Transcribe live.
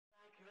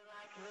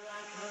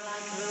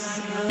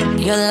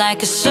You're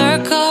like a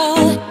circle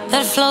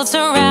that floats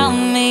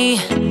around me,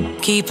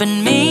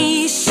 keeping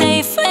me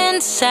safe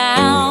and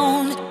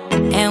sound.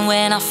 And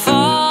when I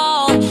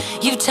fall,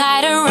 you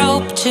tied a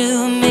rope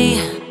to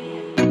me.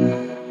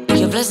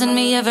 You're blessing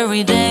me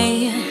every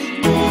day.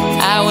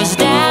 I was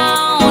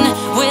down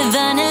with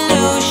an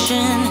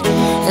illusion,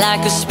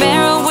 like a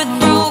sparrow with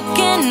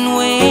broken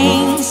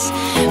wings,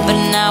 but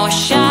now I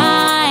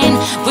shine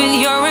with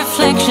your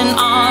reflection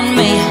on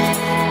me.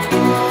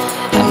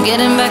 I'm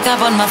getting back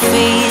up on my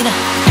feet.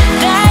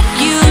 That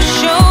you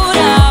showed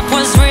up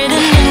was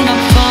written in my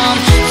palm.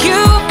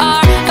 You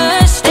are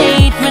a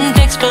statement,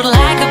 explode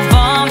like a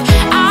bomb.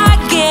 I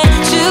get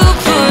to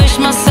push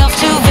myself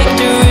to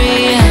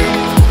victory.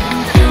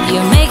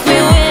 You make me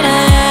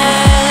winner.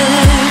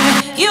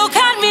 You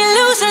cut me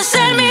loose and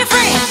set me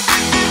free.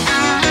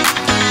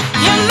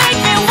 You make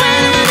me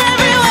win in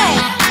every way.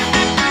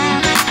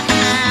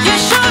 You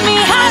showed me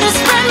how to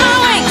spread my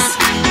wings.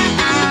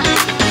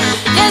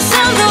 Yes,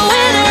 I'm the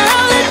winner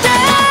of the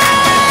day.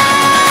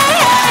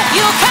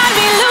 You cut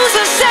me loose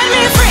and set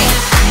me free.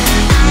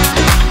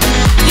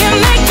 You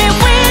make me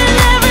win in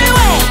every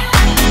way.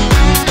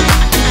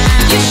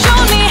 You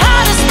showed me how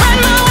to spread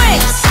my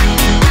wings.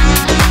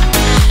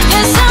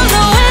 Yes, I'm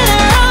the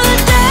winner of the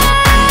day.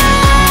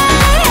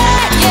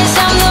 Yes,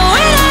 I'm the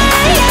winner,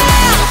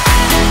 yeah.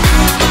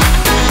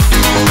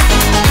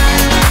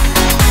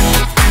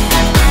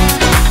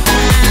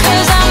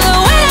 'Cause I'm the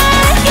winner,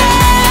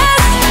 yes.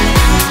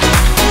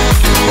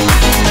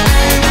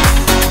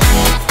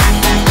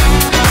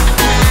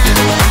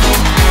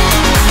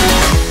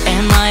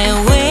 Am I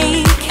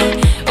awake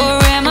or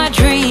am I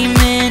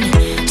dreaming?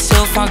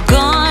 So far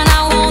gone,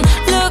 I won't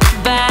look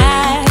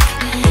back.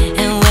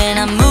 And when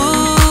I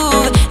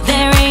move,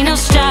 there ain't no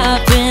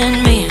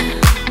stopping me.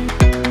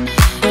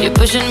 You're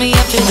pushing me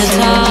up to the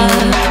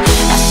top.